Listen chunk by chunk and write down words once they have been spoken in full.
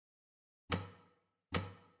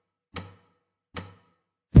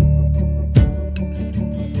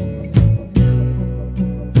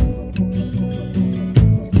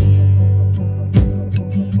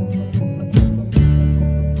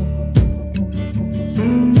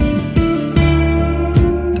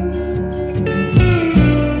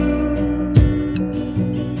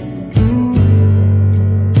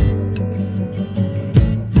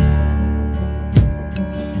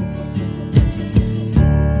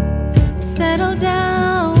Settle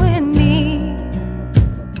down with me,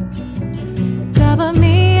 cover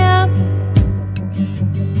me up,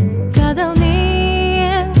 cuddle me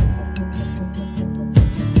in,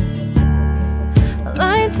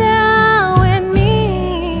 lie down with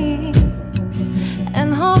me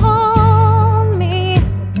and hold me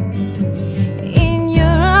in your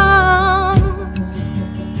arms.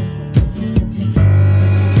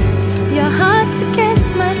 Your heart's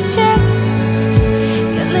against my chest,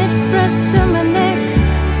 your lips pressed to my neck.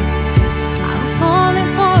 I'm falling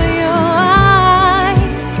for your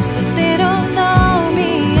eyes, but they don't know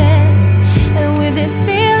me yet. And with this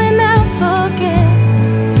feeling I forget,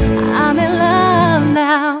 I'm in love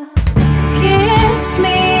now. Kiss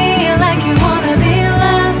me like you wanna be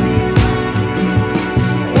loved,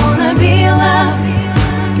 wanna be loved,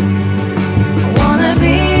 wanna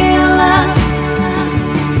be loved.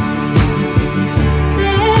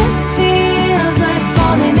 This feels like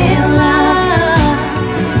falling in love,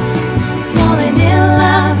 falling in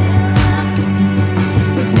love,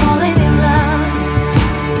 we're falling in love.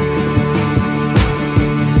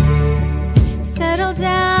 Settle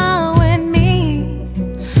down with me,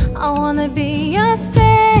 I wanna be your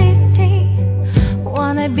safety,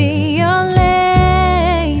 wanna be your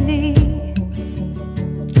lady.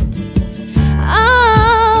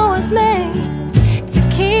 I was made to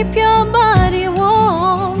keep your body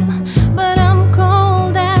warm, but I'm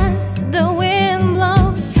cold as the wind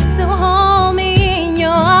blows. So hold me in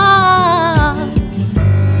your arms.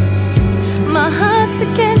 My heart's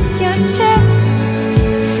against your chest,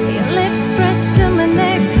 your lips pressed to my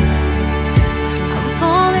neck. I'm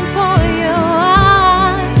falling for your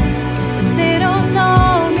eyes, but they don't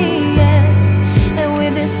know me yet. And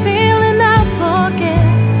with this feeling I forget,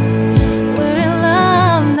 we're in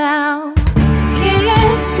love now.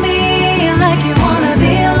 Kiss me like you wanna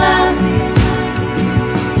be loved,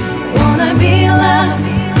 wanna be loved,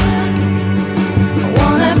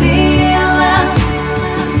 wanna be loved.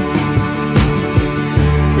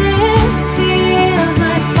 This feels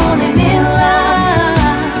like falling in love,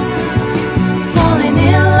 falling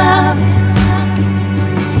in love,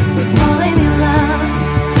 we're falling in love.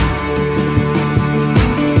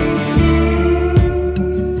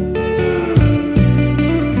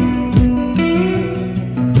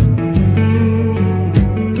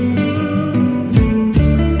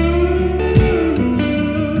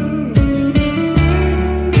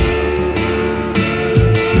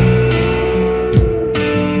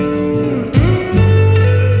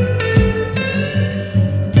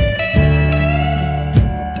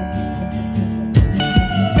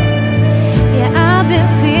 Yeah, I've been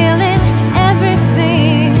feeling